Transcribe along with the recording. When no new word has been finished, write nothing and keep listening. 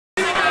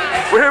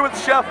We're here with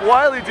Chef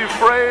Wylie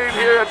Dufresne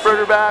here at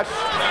Burger Bash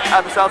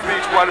at the South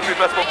Beach Wine and Food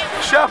Festival.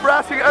 Chef, we're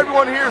asking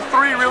everyone here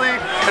 3 really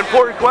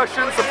important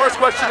questions. The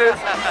first question is,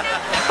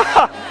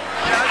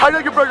 how do you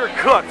like your burger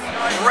cooked?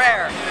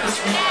 Rare.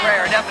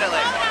 Rare,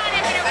 definitely.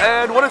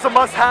 And what is a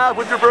must-have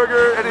with your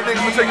burger? Anything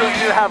in particular you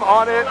need to have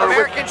on it?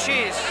 American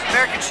cheese.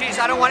 American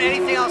cheese. I don't want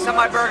anything else on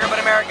my burger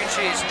but American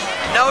cheese.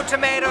 No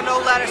tomato,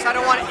 no lettuce. I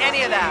don't want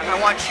any of that. I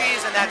want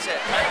cheese and that's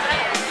it.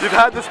 You've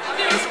had this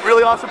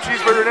really awesome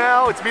cheeseburger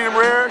now. It's medium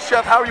rare.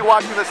 Chef, how are you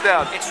washing this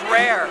down? It's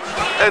rare.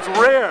 It's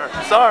rare.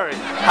 Sorry.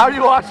 How are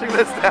you washing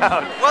this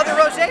down? Well, the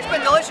rosé's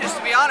been delicious,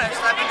 to be honest.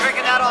 I've been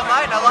drinking that all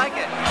night and I like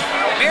it.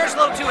 Beer's a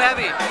little too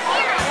heavy.